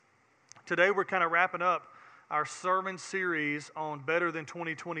Today we're kind of wrapping up our sermon series on Better Than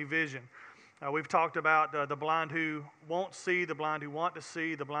 2020 Vision. We've talked about the blind who won't see, the blind who want to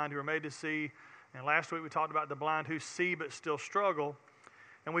see, the blind who are made to see. And last week we talked about the blind who see but still struggle.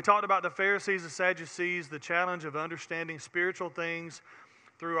 And we talked about the Pharisees and Sadducees, the challenge of understanding spiritual things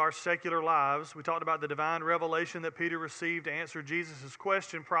through our secular lives. We talked about the divine revelation that Peter received to answer Jesus'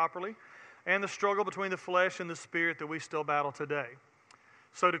 question properly, and the struggle between the flesh and the spirit that we still battle today.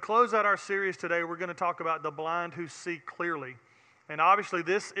 So to close out our series today, we're going to talk about the blind who see clearly. And obviously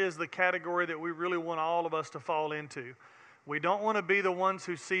this is the category that we really want all of us to fall into. We don't want to be the ones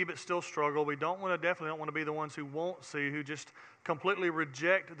who see but still struggle. We definitely don't want to be the ones who won't see, who just completely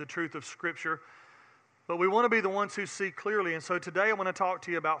reject the truth of Scripture. But we want to be the ones who see clearly. And so today I want to talk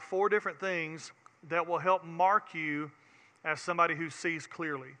to you about 4 different things that will help mark you as somebody who sees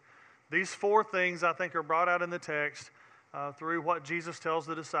clearly. These 4 things I think are brought out in the text through what Jesus tells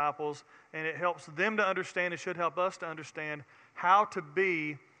the disciples, and it helps them to understand, it should help us to understand how to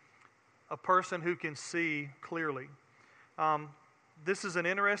be a person who can see clearly. This is an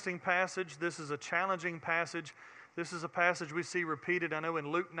interesting passage. This is a challenging passage. This is a passage we see repeated. I know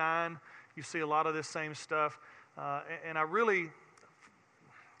in Luke 9, you see a lot of this same stuff. And I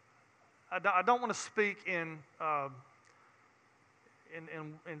don't want to speak in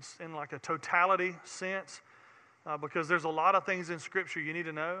like a totality sense, because there's a lot of things in Scripture you need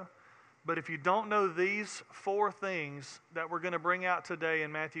to know. But if you don't know these 4 things that we're going to bring out today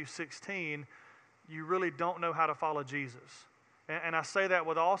in Matthew 16, you really don't know how to follow Jesus. And I say that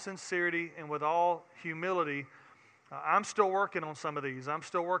with all sincerity and with all humility. I'm still working on some of these. I'm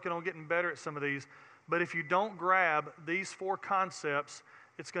still working on getting better at some of these. But if you don't grab these 4 concepts,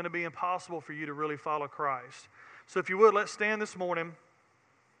 it's going to be impossible for you to really follow Christ. So if you would, let's stand this morning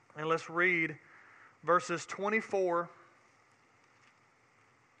and let's read verses 24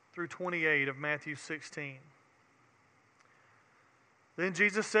 through 28 of Matthew 16. Then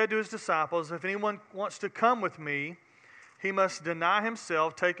Jesus said to his disciples, "If anyone wants to come with me, he must deny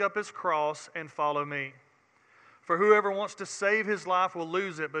himself, take up his cross, and follow me. For whoever wants to save his life will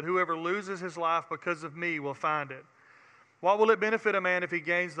lose it, but whoever loses his life because of me will find it. What will it benefit a man if he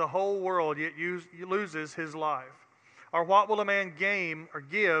gains the whole world yet loses his life? Or what will a man gain or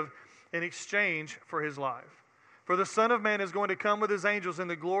give in exchange for his life? For the Son of Man is going to come with his angels in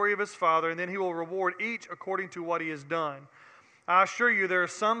the glory of his Father, and then he will reward each according to what he has done. I assure you there are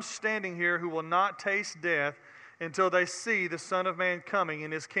some standing here who will not taste death until they see the Son of Man coming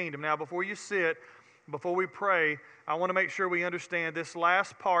in his kingdom." Now, before you sit, before we pray, I want to make sure we understand this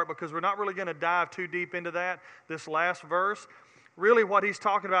last part, because we're not really going to dive too deep into that, this last verse. Really what he's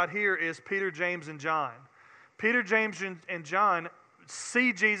talking about here is Peter, James, and John. Peter, James, and John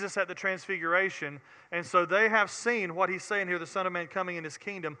see Jesus at the Transfiguration, and so they have seen what he's saying here, the Son of Man coming in his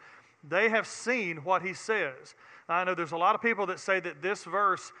kingdom. They have seen what he says. I know there's a lot of people that say that this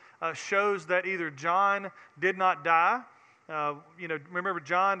verse shows that either John did not die. Remember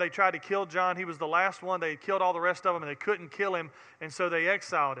John, they tried to kill John. He was the last one. They had killed all the rest of them, and they couldn't kill him, and so they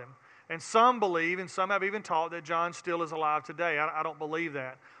exiled him. And some believe, and some have even taught, that John still is alive today. I don't believe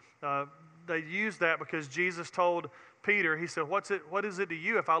that. They use that because Jesus told Peter, he said, what is it to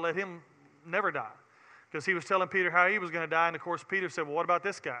you if I let him never die? Because he was telling Peter how he was going to die, and of course Peter said, well, what about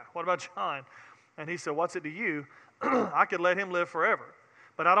this guy? What about John? And he said, what's it to you? I could let him live forever.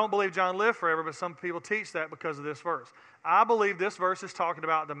 But I don't believe John lived forever, but some people teach that because of this verse. I believe this verse is talking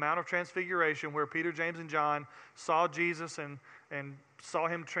about the Mount of Transfiguration, where Peter, James, and John saw Jesus and saw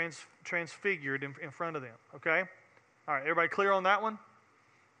him transfigured in front of them. Okay? All right, everybody clear on that one?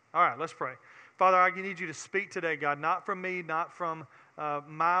 All right, let's pray. Father, I need you to speak today, God, not from me, not from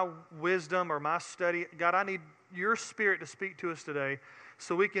my wisdom or my study. God, I need your Spirit to speak to us today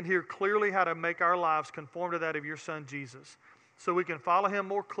so we can hear clearly how to make our lives conform to that of your Son, Jesus, so we can follow him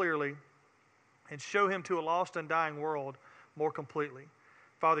more clearly and show him to a lost and dying world more completely.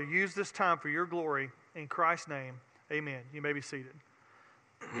 Father, use this time for your glory. In Christ's name, amen. You may be seated.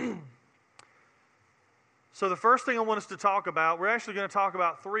 So the first thing I want us to talk about, we're actually going to talk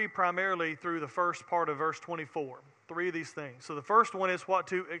about 3 primarily through the first part of verse 24. 3 of these things. So the first one is what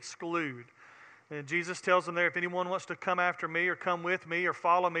to exclude. And Jesus tells them there, if anyone wants to come after me or come with me or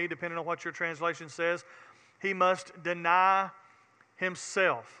follow me, depending on what your translation says, he must deny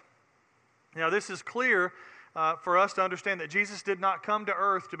himself. Now this is clear for us to understand that Jesus did not come to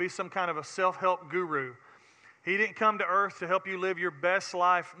earth to be some kind of a self-help guru. He didn't come to earth to help you live your best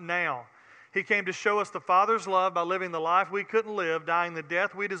life now. He came to show us the Father's love by living the life we couldn't live, dying the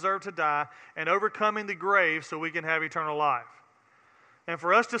death we deserve to die, and overcoming the grave so we can have eternal life. And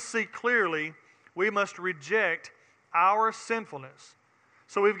for us to see clearly, we must reject our sinfulness.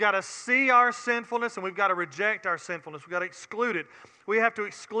 So we've got to see our sinfulness and we've got to reject our sinfulness. We've got to exclude it. We have to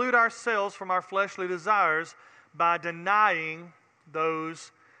exclude ourselves from our fleshly desires by denying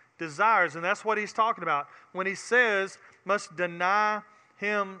those desires. And that's what he's talking about. When he says must deny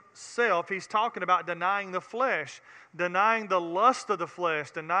himself, he's talking about denying the flesh, denying the lust of the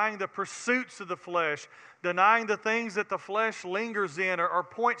flesh, denying the pursuits of the flesh, denying the things that the flesh lingers in or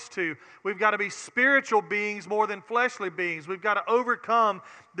points to. We've got to be spiritual beings more than fleshly beings. We've got to overcome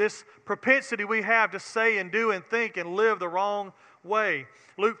this propensity we have to say and do and think and live the wrong way.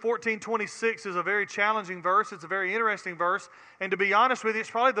 Luke 14:26 is a very challenging verse. It's a very interesting verse. And to be honest with you, it's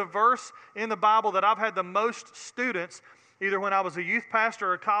probably the verse in the Bible that I've had the most students, either when I was a youth pastor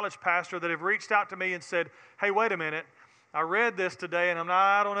or a college pastor, that have reached out to me and said, hey, wait a minute, I read this today and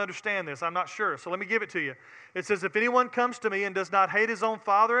I don't understand this. I'm not sure. So let me give it to you. It says, if anyone comes to me and does not hate his own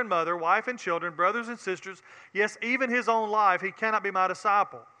father and mother, wife and children, brothers and sisters, yes, even his own life, he cannot be my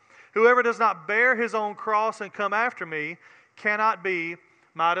disciple. Whoever does not bear his own cross and come after me cannot be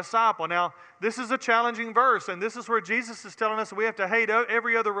my disciple. Now, this is a challenging verse, and this is where Jesus is telling us we have to hate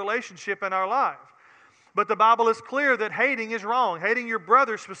every other relationship in our life. But the Bible is clear that hating is wrong. Hating your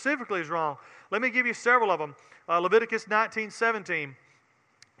brother specifically is wrong. Let me give you several of them. Leviticus 19:17,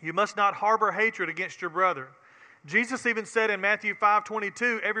 you must not harbor hatred against your brother. Jesus even said in Matthew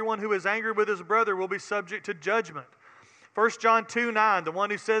 5:22, everyone who is angry with his brother will be subject to judgment. 1 John 2:9, the one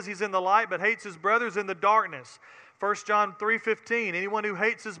who says he's in the light but hates his brother is in the darkness. 1 John 3:15, anyone who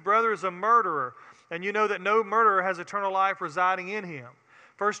hates his brother is a murderer, and you know that no murderer has eternal life residing in him.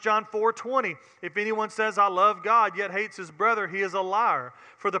 1 John 4:20, if anyone says, I love God, yet hates his brother, he is a liar.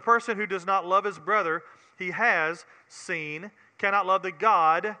 For the person who does not love his brother he has seen cannot love the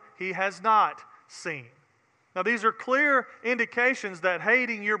God he has not seen. Now, these are clear indications that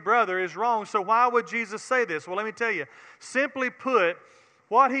hating your brother is wrong. So why would Jesus say this? Well, let me tell you. Simply put,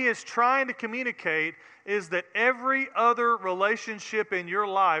 what he is trying to communicate is that every other relationship in your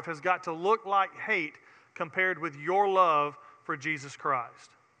life has got to look like hate compared with your love for Jesus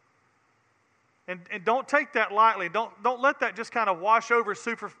Christ. And don't take that lightly. Don't let that just kind of wash over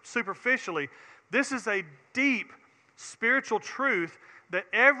superficially. This is a deep spiritual truth that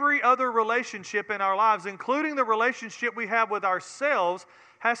every other relationship in our lives, including the relationship we have with ourselves,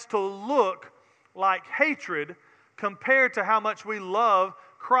 has to look like hatred compared to how much we love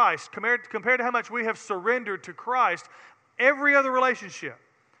Christ, compared to how much we have surrendered to Christ. Every other relationship.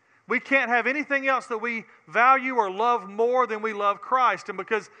 We can't have anything else that we value or love more than we love Christ. And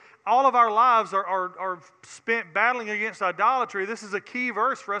because all of our lives are spent battling against idolatry, this is a key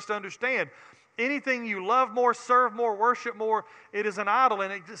verse for us to understand. Anything you love more, serve more, worship more, it is an idol,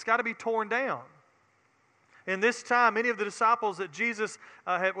 and it's got to be torn down. In this time, many of the disciples that Jesus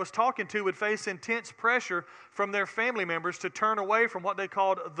was talking to would face intense pressure from their family members to turn away from what they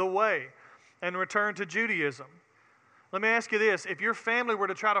called the way and return to Judaism. Let me ask you this. If your family were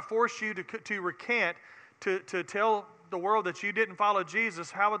to try to force you to recant, to tell the world that you didn't follow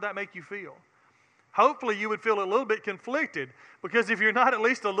Jesus, how would that make you feel? Hopefully you would feel a little bit conflicted, because if you're not at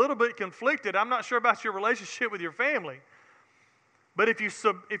least a little bit conflicted, I'm not sure about your relationship with your family. But if you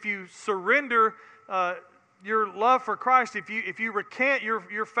surrender your love for Christ, if you recant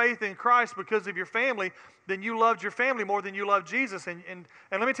your faith in Christ because of your family, then you loved your family more than you loved Jesus. And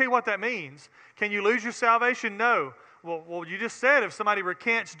let me tell you what that means. Can you lose your salvation? No. Well, you just said if somebody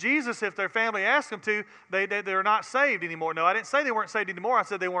recants Jesus, if their family asks them to, they're not saved anymore. No, I didn't say they weren't saved anymore. I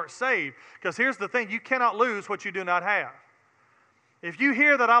said they weren't saved. Because here's the thing. You cannot lose what you do not have. If you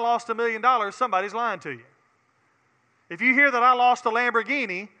hear that I lost $1 million, somebody's lying to you. If you hear that I lost a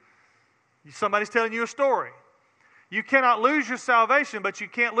Lamborghini, somebody's telling you a story. You cannot lose your salvation, but you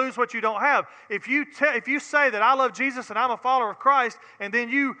can't lose what you don't have. If you say that I love Jesus and I'm a follower of Christ, and then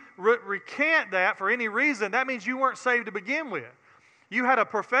you recant that for any reason, that means you weren't saved to begin with. You had a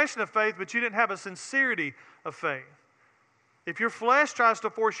profession of faith, but you didn't have a sincerity of faith. If your flesh tries to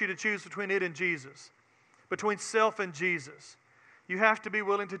force you to choose between it and Jesus, between self and Jesus, you have to be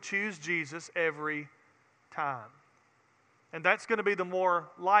willing to choose Jesus every time. And that's going to be the more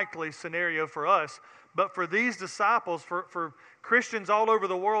likely scenario for us. But for these disciples, for Christians all over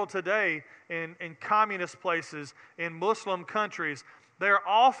the world today, in communist places, in Muslim countries, they're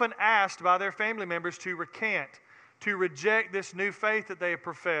often asked by their family members to recant, to reject this new faith that they have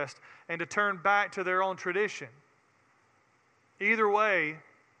professed, and to turn back to their own tradition. Either way,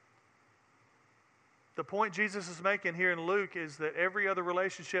 the point Jesus is making here in Luke is that every other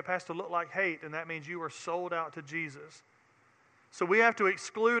relationship has to look like hate, and that means you are sold out to Jesus. So we have to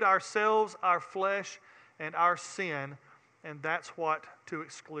exclude ourselves, our flesh, and our sin, and that's what to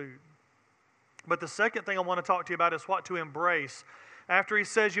exclude. But the second thing I want to talk to you about is what to embrace. After he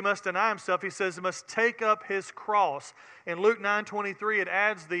says you must deny himself, he says he must take up his cross. In Luke 9:23, it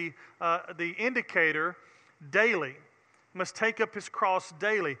adds the indicator daily. He must take up his cross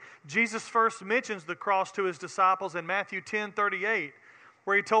daily. Jesus first mentions the cross to his disciples in Matthew 10:38,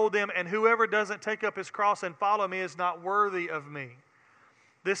 where he told them, and whoever doesn't take up his cross and follow me is not worthy of me.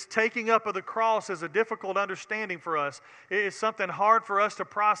 This taking up of the cross is a difficult understanding for us. It is something hard for us to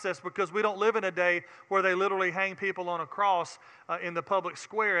process because we don't live in a day where they literally hang people on a cross in the public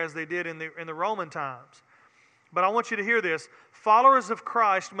square as they did in the Roman times. But I want you to hear this. Followers of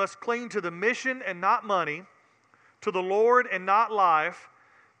Christ must cling to the mission and not money, to the Lord and not life,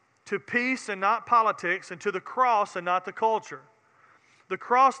 to peace and not politics, and to the cross and not the culture. The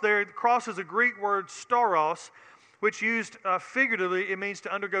cross is a Greek word, stauros, which used figuratively, it means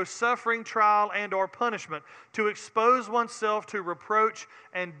to undergo suffering, trial, and or punishment, to expose oneself to reproach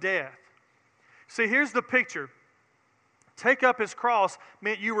and death. See, here's the picture. Take up his cross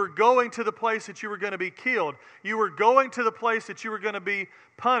meant you were going to the place that you were going to be killed. You were going to the place that you were going to be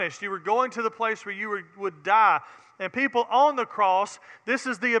punished. You were going to the place where you would die. And people on the cross, this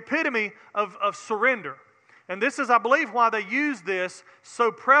is the epitome of surrender. And this is, I believe, why they used this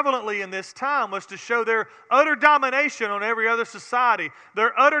so prevalently in this time, was to show their utter domination on every other society,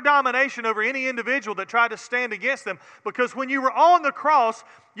 their utter domination over any individual that tried to stand against them. Because when you were on the cross,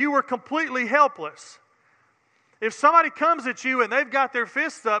 you were completely helpless. If somebody comes at you and they've got their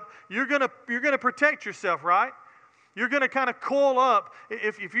fists up, you're gonna protect yourself, right? You're going to kind of coil up.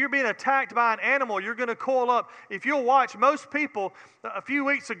 If you're being attacked by an animal, you're going to coil up. If you'll watch, most people, a few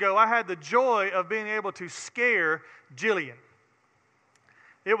weeks ago, I had the joy of being able to scare Jillian.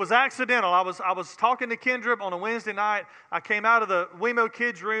 It was accidental. I was talking to Kendra on a Wednesday night. I came out of the Wemo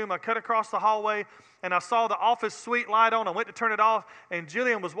kids room. I cut across the hallway, and I saw the office suite light on. I went to turn it off, and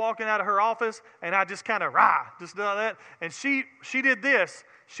Jillian was walking out of her office, and I just kind of, just did that. And she did this.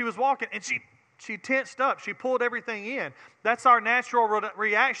 She was walking, and she tensed up. She pulled everything in. That's our natural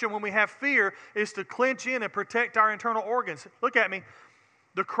reaction when we have fear, is to clench in and protect our internal organs. Look at me.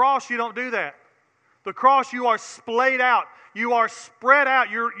 The cross, you don't do that. The cross, you are splayed out. You are spread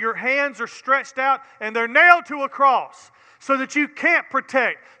out. Your hands are stretched out, and they're nailed to a cross so that you can't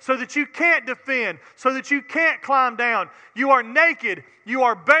protect, so that you can't defend, so that you can't climb down. You are naked. You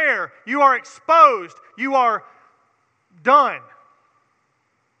are bare. You are exposed. You are done.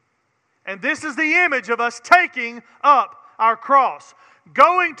 And this is the image of us taking up our cross,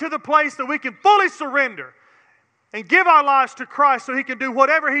 going to the place that we can fully surrender and give our lives to Christ so He can do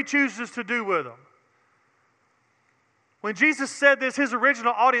whatever He chooses to do with them. When Jesus said this, His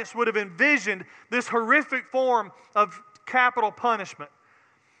original audience would have envisioned this horrific form of capital punishment.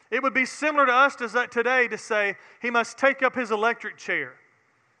 It would be similar to us today to say He must take up His electric chair.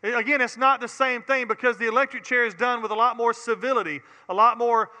 Again, it's not the same thing, because the electric chair is done with a lot more civility, a lot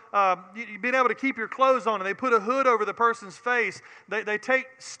more being able to keep your clothes on, and they put a hood over the person's face. They take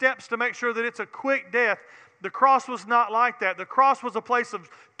steps to make sure that it's a quick death. The cross was not like that. The cross was a place of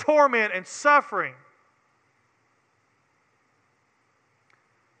torment and suffering.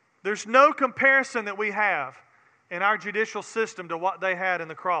 There's no comparison that we have in our judicial system to what they had in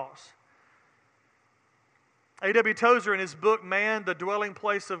the cross. A.W. Tozer, in his book, Man, the Dwelling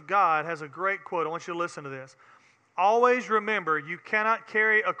Place of God, has a great quote. I want you to listen to this. Always remember, you cannot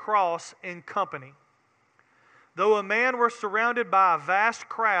carry a cross in company. Though a man were surrounded by a vast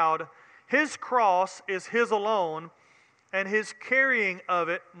crowd, his cross is his alone, and his carrying of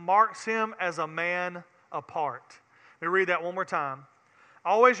it marks him as a man apart. Let me read that one more time.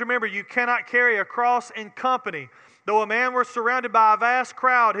 Always remember, you cannot carry a cross in company. Though a man were surrounded by a vast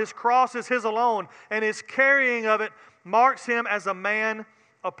crowd, his cross is his alone, and his carrying of it marks him as a man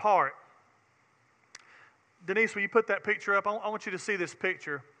apart. Denise, will you put that picture up? I want you to see this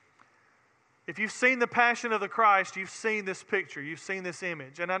picture. If you've seen the Passion of the Christ, you've seen this picture. You've seen this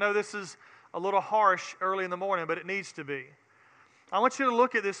image. And I know this is a little harsh early in the morning, but it needs to be. I want you to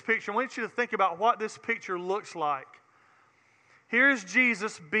look at this picture. I want you to think about what this picture looks like. Here's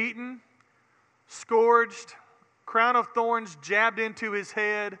Jesus beaten, scourged, crown of thorns jabbed into his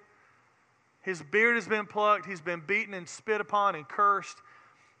head. His beard has been plucked. He's been beaten and spit upon and cursed.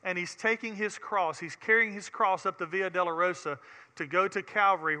 And he's taking his cross. He's carrying his cross up the Via Dolorosa to go to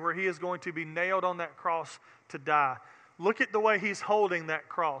Calvary, where he is going to be nailed on that cross to die. Look at the way he's holding that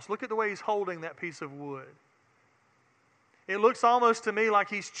cross. Look at the way he's holding that piece of wood. It looks almost to me like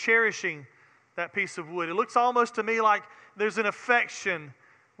he's cherishing that piece of wood. It looks almost to me like there's an affection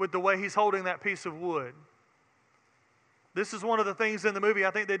with the way he's holding that piece of wood. This is one of the things in the movie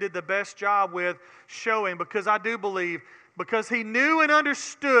I think they did the best job with showing, because I do believe, because he knew and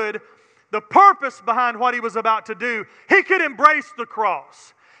understood the purpose behind what he was about to do, he could embrace the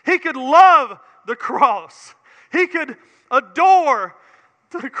cross. He could love the cross. He could adore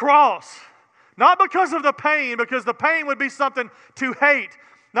the cross. Not because of the pain, because the pain would be something to hate.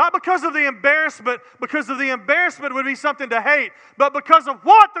 Not because of the embarrassment, because of the embarrassment would be something to hate, but because of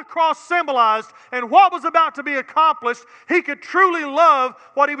what the cross symbolized and what was about to be accomplished, he could truly love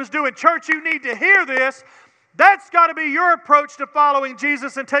what he was doing. Church, you need to hear this. That's got to be your approach to following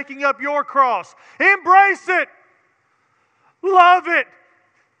Jesus and taking up your cross. Embrace it. Love it.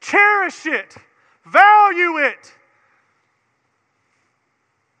 Cherish it. Value it.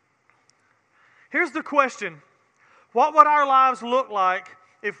 Here's the question. What would our lives look like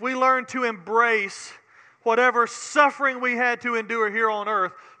if we learned to embrace whatever suffering we had to endure here on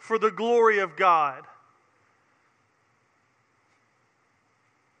earth for the glory of God?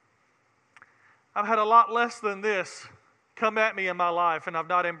 I've had a lot less than this come at me in my life, and I've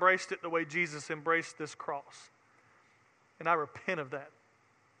not embraced it the way Jesus embraced this cross. And I repent of that.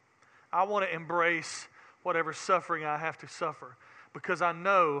 I want to embrace whatever suffering I have to suffer because I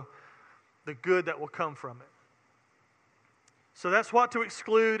know the good that will come from it. So that's what to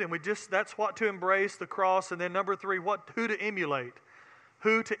exclude, and that's what to embrace, the cross. And then number 3, who to emulate.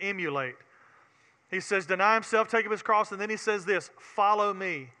 Who to emulate. He says, deny himself, take up his cross, and then he says this, follow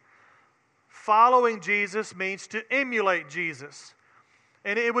me. Following Jesus means to emulate Jesus.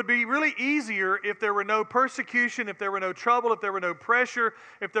 And it would be really easier if there were no persecution, if there were no trouble, if there were no pressure,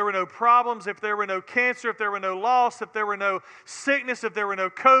 if there were no problems, if there were no cancer, if there were no loss, if there were no sickness, if there were no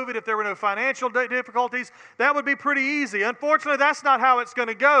COVID, if there were no financial difficulties. That would be pretty easy. Unfortunately, that's not how it's going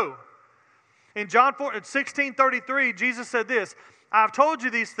to go. In John 16:33, Jesus said this, I've told you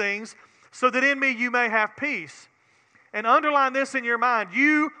these things so that in me you may have peace. And underline this in your mind,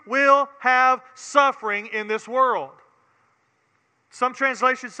 you will have suffering in this world. Some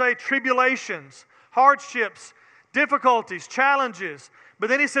translations say tribulations, hardships, difficulties, challenges. But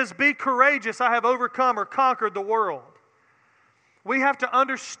then he says, be courageous, I have overcome or conquered the world. We have to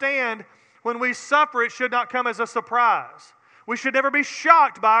understand when we suffer, it should not come as a surprise. We should never be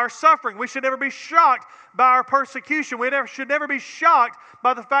shocked by our suffering. We should never be shocked by our persecution. We should never be shocked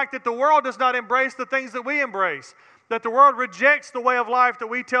by the fact that the world does not embrace the things that we embrace, that the world rejects the way of life that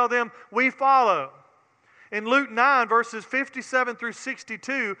we tell them we follow. In Luke 9, verses 57 through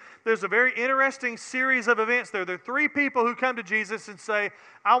 62, there's a very interesting series of events there. There are 3 people who come to Jesus and say,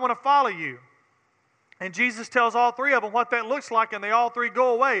 I want to follow you. And Jesus tells all 3 of them what that looks like, and they all 3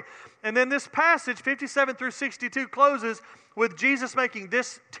 go away. And then this passage, 57 through 62, closes with Jesus making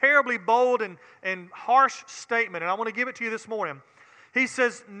this terribly bold and harsh statement. And I want to give it to you this morning. He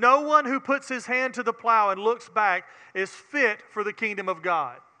says, no one who puts his hand to the plow and looks back is fit for the kingdom of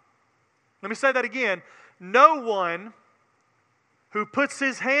God. Let me say that again. No one who puts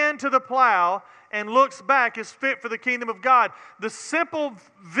his hand to the plow and looks back is fit for the kingdom of God. The simple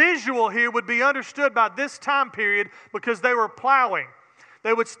visual here would be understood by this time period because they were plowing.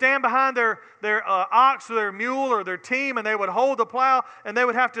 They would stand behind their ox or their mule or their team, and they would hold the plow, and they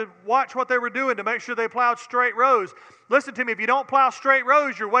would have to watch what they were doing to make sure they plowed straight rows. Listen to me, if you don't plow straight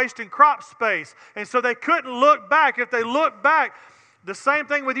rows, you're wasting crop space. And so they couldn't look back. If they looked back, the same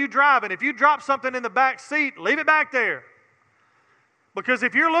thing with you driving. If you drop something in the back seat, leave it back there. Because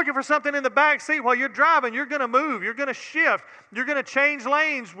if you're looking for something in the back seat while you're driving, you're going to move, you're going to shift, you're going to change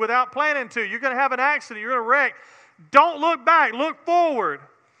lanes without planning to, you're going to have an accident, you're going to wreck. Don't look back, look forward.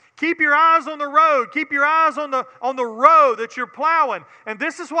 Keep your eyes on the road. Keep your eyes on the road that you're plowing. And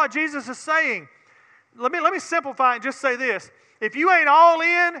this is what Jesus is saying. Let me simplify it and just say this. If you ain't all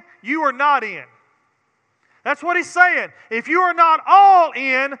in, you are not in. That's what he's saying. If you are not all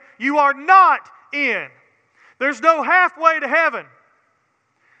in, you are not in. There's no halfway to heaven.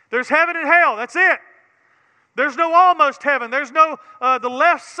 There's heaven and hell. That's it. There's no almost heaven. There's no the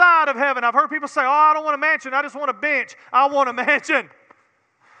left side of heaven. I've heard people say, I don't want a mansion. I just want a bench. I want a mansion.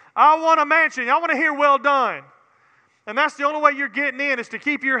 I want a mansion. I want to hear well done. And that's the only way you're getting in is to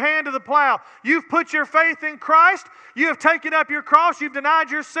keep your hand to the plow. You've put your faith in Christ. You have taken up your cross. You've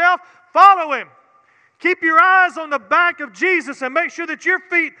denied yourself. Follow Him. Keep your eyes on the back of Jesus and make sure that your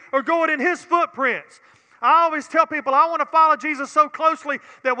feet are going in His footprints. I always tell people I want to follow Jesus so closely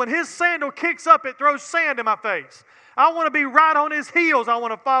that when His sandal kicks up, it throws sand in my face. I want to be right on His heels. I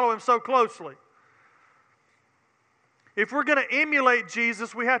want to follow Him so closely. If we're going to emulate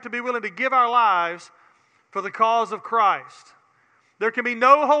Jesus, we have to be willing to give our lives for the cause of Christ. There can be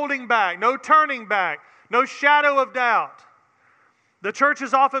no holding back, no turning back, no shadow of doubt. The church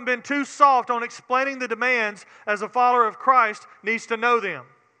has often been too soft on explaining the demands as a follower of Christ needs to know them.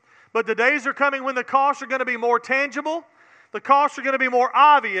 But the days are coming when the costs are going to be more tangible, the costs are going to be more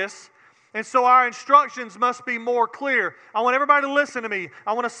obvious, And so our instructions must be more clear. I want everybody to listen to me.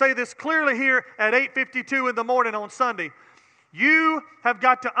 I want to say this clearly here at 8:52 in the morning on Sunday. You have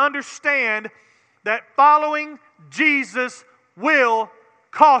got to understand that following Jesus will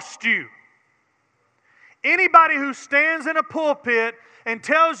cost you. Anybody who stands in a pulpit and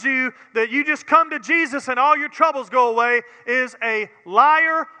tells you that you just come to Jesus and all your troubles go away is a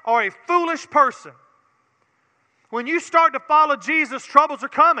liar or a foolish person. When you start to follow Jesus, troubles are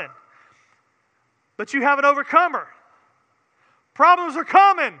coming. But you have an overcomer. Problems are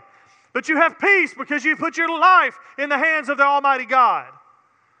coming, but you have peace because you put your life in the hands of the Almighty God.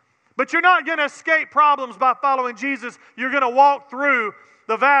 But you're not going to escape problems by following Jesus. You're going to walk through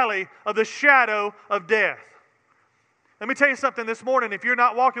the valley of the shadow of death. Let me tell you something this morning. If you're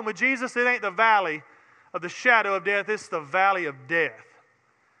not walking with Jesus, it ain't the valley of the shadow of death. It's the valley of death.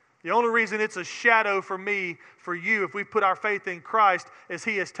 The only reason it's a shadow for me, for you, if we put our faith in Christ, is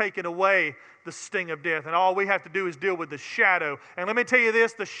He has taken away the sting of death. And all we have to do is deal with the shadow. And let me tell you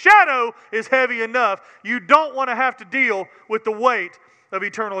this, the shadow is heavy enough. You don't want to have to deal with the weight of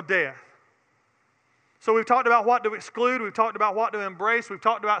eternal death. So we've talked about what to exclude. We've talked about what to embrace. We've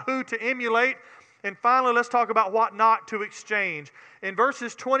talked about who to emulate. And finally, let's talk about what not to exchange. In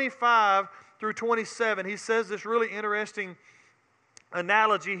verses 25 through 27, he says this really interesting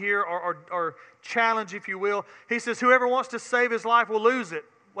analogy here, or challenge, if you will. He says, whoever wants to save his life will lose it.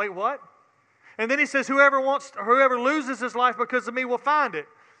 Wait, what? And then he says, whoever loses his life because of me will find it.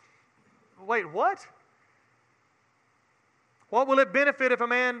 Wait, what? What will it benefit if a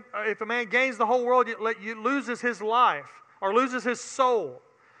man gains the whole world yet loses his life or loses his soul?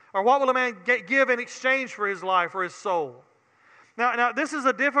 Or what will a man give in exchange for his life or his soul? Now, this is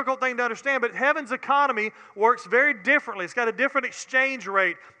a difficult thing to understand, but heaven's economy works very differently. It's got a different exchange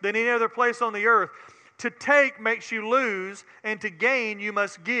rate than any other place on the earth. To take makes you lose, and to gain you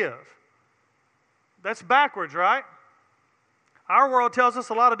must give. That's backwards, right? Our world tells us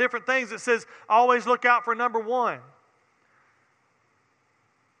a lot of different things. It says, always look out for number one.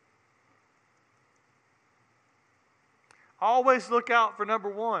 Always look out for number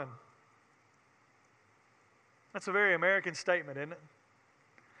one. That's a very American statement, isn't it?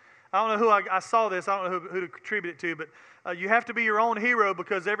 I don't know who I saw this. I don't know who to attribute it to, but you have to be your own hero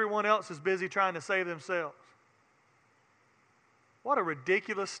because everyone else is busy trying to save themselves. What a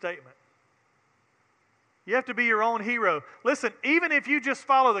ridiculous statement. You have to be your own hero. Listen, even if you just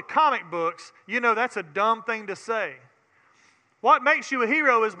follow the comic books, you know that's a dumb thing to say. What makes you a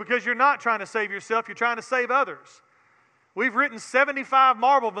hero is because you're not trying to save yourself, you're trying to save others. We've written 75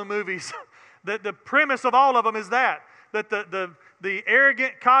 Marvel movies. The premise of all of them is that the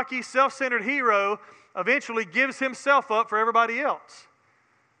arrogant, cocky, self-centered hero eventually gives himself up for everybody else.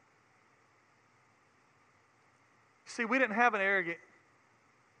 See, we didn't have an arrogant,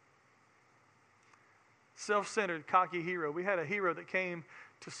 self-centered, cocky hero. We had a hero that came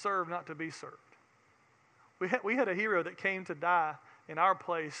to serve, not to be served. We had a hero that came to die in our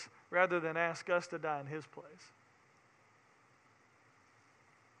place rather than ask us to die in his place.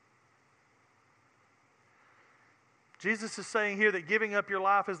 Jesus is saying here that giving up your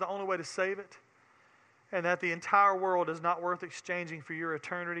life is the only way to save it, and that the entire world is not worth exchanging for your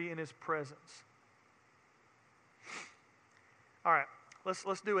eternity in His presence. All right,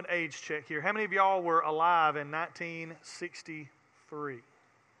 let's do an age check here. How many of y'all were alive in 1963?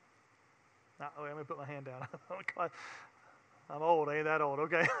 Let me put my hand down. I'm old, ain't that old?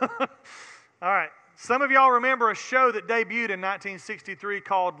 Okay. All right. Some of y'all remember a show that debuted in 1963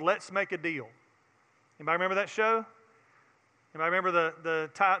 called Let's Make a Deal. Anybody remember that show? Anybody remember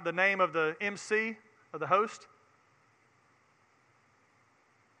the name of the MC, of the host?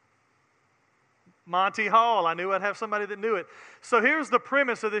 Monty Hall. I knew I'd have somebody that knew it. So here's the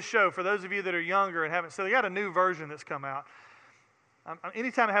premise of this show for those of you that are younger and haven't. So they got a new version that's come out.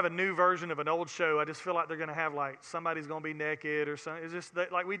 Anytime I have a new version of an old show, I just feel like they're going to have somebody's going to be naked or something. It's just that,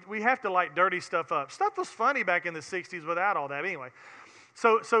 we have to dirty stuff up. Stuff was funny back in the 60s without all that. Anyway.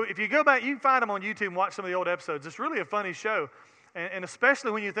 So if you go back, you can find them on YouTube and watch some of the old episodes. It's really a funny show. And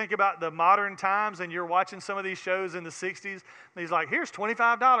especially when you think about the modern times and you're watching some of these shows in the 60s, and he's like, here's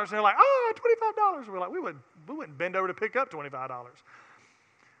 $25. And they're like, oh, $25. And we're like, we wouldn't bend over to pick up $25.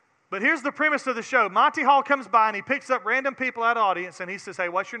 But here's the premise of the show. Monty Hall comes by and he picks up random people out of the audience and he says, hey,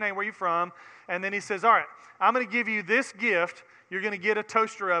 what's your name? Where are you from? And then he says, all right, I'm going to give you this gift. You're going to get a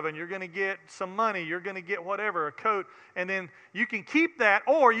toaster oven. You're going to get some money. You're going to get whatever, a coat. And then you can keep that,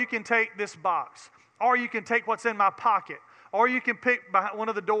 or you can take this box. Or you can take what's in my pocket. Or you can pick behind one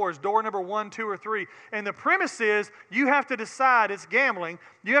of the doors, door number 1, 2, or 3. And the premise is you have to decide, it's gambling,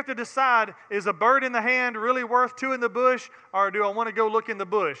 you have to decide, is a bird in the hand really worth 2 in the bush, or do I want to go look in the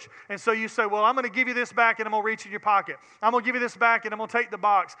bush? And so you say, well, I'm going to give you this back and I'm going to reach in your pocket. I'm going to give you this back and I'm going to take the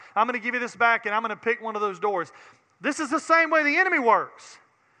box. I'm going to give you this back and I'm going to pick one of those doors. This is the same way the enemy works.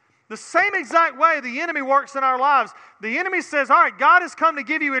 The same exact way the enemy works in our lives. The enemy says, all right, God has come to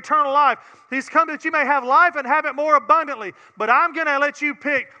give you eternal life. He's come that you may have life and have it more abundantly. But I'm going to let you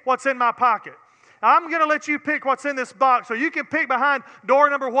pick what's in my pocket. I'm going to let you pick what's in this box. So you can pick behind door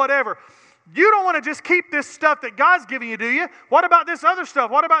number whatever. You don't want to just keep this stuff that God's giving you, do you? What about this other stuff?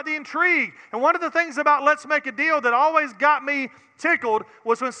 What about the intrigue? And one of the things about Let's Make a Deal that always got me tickled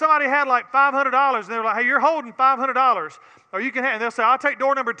was when somebody had like $500 and they were like, hey, you're holding $500. Or you can have, and they'll say, I'll take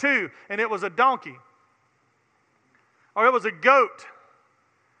door number 2, and it was a donkey. Or it was a goat.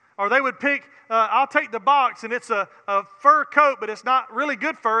 Or they would pick, I'll take the box, and it's a fur coat, but it's not really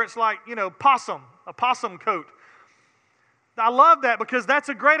good fur. It's like, a possum coat. I love that because that's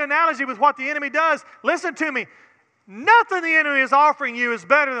a great analogy with what the enemy does. Listen to me. Nothing the enemy is offering you is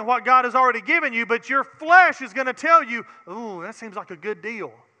better than what God has already given you, but your flesh is going to tell you, ooh, that seems like a good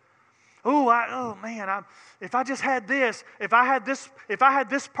deal. If I just had this, if I had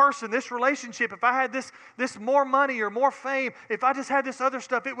this person, this relationship, if I had this more money or more fame, if I just had this other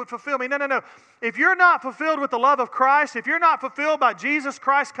stuff, it would fulfill me. No. If you're not fulfilled with the love of Christ, if you're not fulfilled by Jesus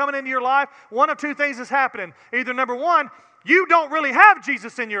Christ coming into your life, one of 2 things is happening. Either number 1, you don't really have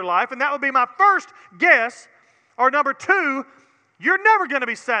Jesus in your life, and that would be my first guess. Or number 2, you're never going to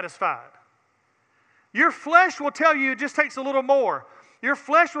be satisfied. Your flesh will tell you it just takes a little more. Your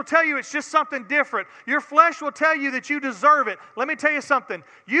flesh will tell you it's just something different. Your flesh will tell you that you deserve it. Let me tell you something.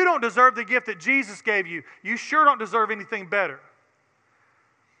 You don't deserve the gift that Jesus gave you. You sure don't deserve anything better.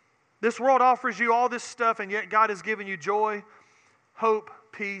 This world offers you all this stuff, and yet God has given you joy, hope,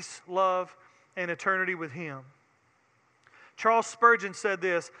 peace, love, and eternity with Him. Charles Spurgeon said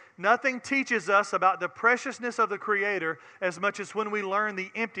this, nothing teaches us about the preciousness of the Creator as much as when we learn the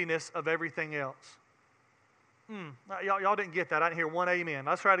emptiness of everything else. Y'all didn't get that. I didn't hear one amen.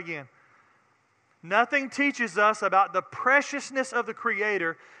 Let's try it again. Nothing teaches us about the preciousness of the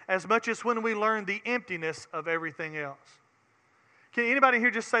Creator as much as when we learn the emptiness of everything else. Can anybody here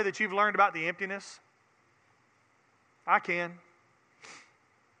just say that you've learned about the emptiness? I can.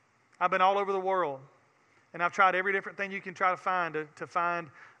 I've been all over the world, and I've tried every different thing you can try to find to find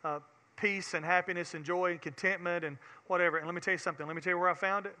peace and happiness and joy and contentment and whatever. And let me tell you something. Let me tell you where I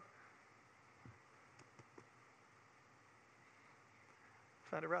found it.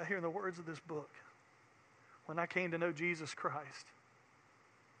 I found it right here in the words of this book. When I came to know Jesus Christ.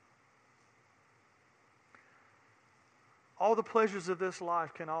 All the pleasures of this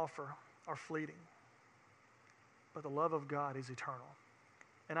life can offer are fleeting. But the love of God is eternal.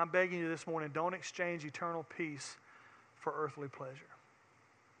 And I'm begging you this morning, don't exchange eternal peace for earthly pleasure.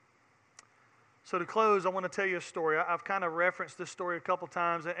 So to close, I want to tell you a story. I've kind of referenced this story a couple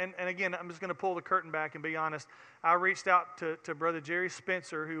times. And again, I'm just going to pull the curtain back and be honest. I reached out to Brother Jerry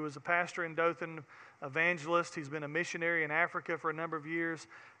Spencer, who was a pastor in Dothan, evangelist. He's been a missionary in Africa for a number of years.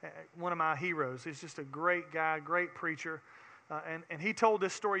 One of my heroes. He's just a great guy, great preacher. And he told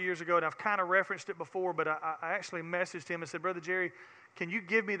this story years ago, and I've kind of referenced it before, but I actually messaged him and said, Brother Jerry, can you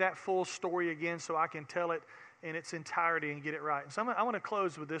give me that full story again so I can tell it in its entirety and get it right? And so I want to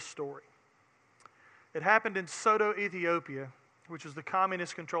close with this story. It happened in Soto, Ethiopia, which was the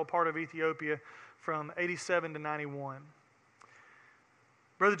communist-controlled part of Ethiopia from 87 to 91.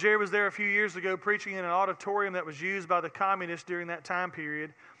 Brother Jerry was there a few years ago preaching in an auditorium that was used by the communists during that time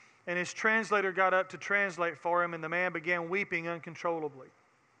period, and his translator got up to translate for him, and the man began weeping uncontrollably.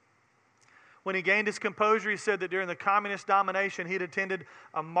 When he gained his composure, he said that during the communist domination, he'd attended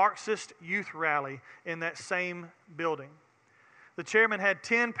a Marxist youth rally in that same building. The chairman had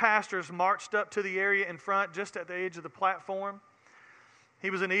 10 pastors marched up to the area in front, just at the edge of the platform. He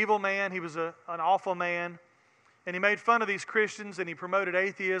was an evil man. He was an awful man. And he made fun of these Christians, and he promoted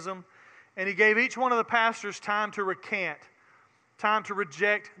atheism. And he gave each one of the pastors time to recant, time to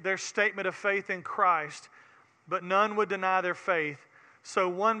reject their statement of faith in Christ. But none would deny their faith. So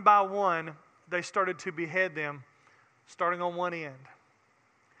one by one, they started to behead them, starting on one end.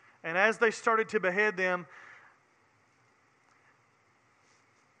 And as they started to behead them,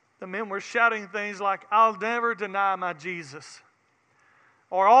 the men were shouting things like, I'll never deny my Jesus.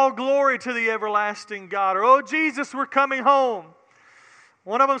 Or all glory to the everlasting God. Or, oh, Jesus, we're coming home.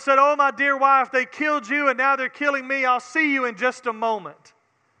 One of them said, oh, my dear wife, they killed you and now they're killing me. I'll see you in just a moment.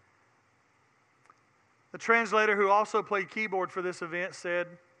 The translator, who also played keyboard for this event, said,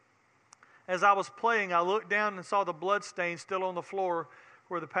 As I was playing, I looked down and saw the blood stain still on the floor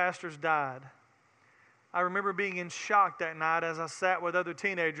where the pastors died. I remember being in shock that night as I sat with other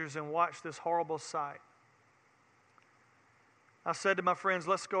teenagers and watched this horrible sight. I said to my friends,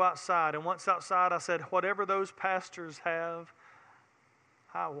 let's go outside. And once outside, I said, whatever those pastors have,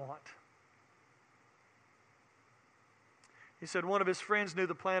 I want. He said one of his friends knew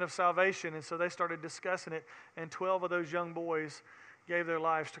the plan of salvation, and so they started discussing it, and 12 of those young boys gave their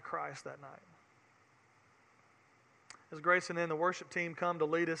lives to Christ that night. As Grayson and the worship team come to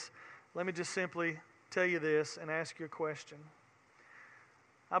lead us, let me just simply tell you this and ask you a question.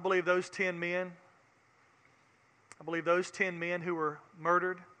 I believe those 10 men who were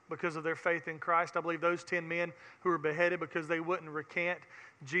murdered because of their faith in Christ, I believe those 10 men who were beheaded because they wouldn't recant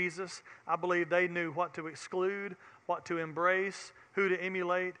Jesus, I believe they knew what to exclude, what to embrace, who to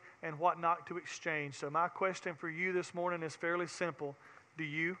emulate, and what not to exchange. So my question for you this morning is fairly simple. Do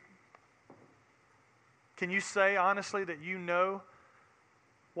you? Can you say honestly that you know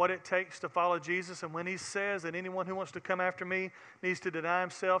what it takes to follow Jesus? And when he says that anyone who wants to come after me needs to deny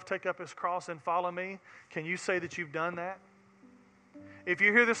himself, take up his cross, and follow me, can you say that you've done that? If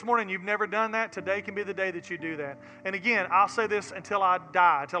you're here this morning and you've never done that, today can be the day that you do that. And again, I'll say this until I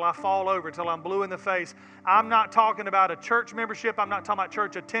die, until I fall over, until I'm blue in the face. I'm not talking about a church membership. I'm not talking about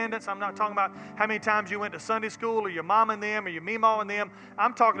church attendance. I'm not talking about how many times you went to Sunday school or your mom and them or your Meemaw and them.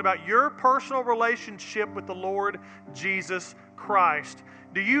 I'm talking about your personal relationship with the Lord Jesus Christ.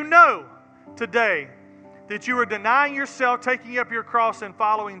 Do you know today that you are denying yourself, taking up your cross, and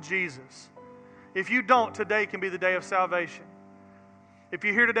following Jesus? If you don't, today can be the day of salvation. If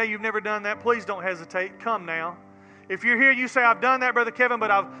you're here today, you've never done that, please don't hesitate. Come now. If you're here, you say, I've done that, Brother Kevin,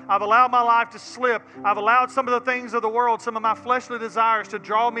 but I've allowed my life to slip. I've allowed some of the things of the world, some of my fleshly desires to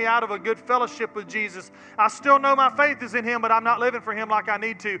draw me out of a good fellowship with Jesus. I still know my faith is in Him, but I'm not living for Him like I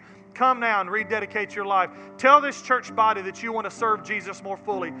need to. Come now and rededicate your life. Tell this church body that you want to serve Jesus more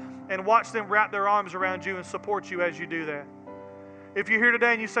fully and watch them wrap their arms around you and support you as you do that. If you're here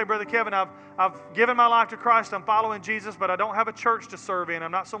today and you say, Brother Kevin, I've given my life to Christ, I'm following Jesus, but I don't have a church to serve in.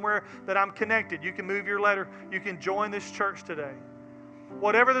 I'm not somewhere that I'm connected. You can move your letter. You can join this church today.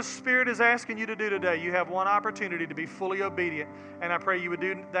 Whatever the Spirit is asking you to do today, you have one opportunity to be fully obedient, and I pray you would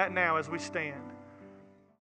do that now as we stand.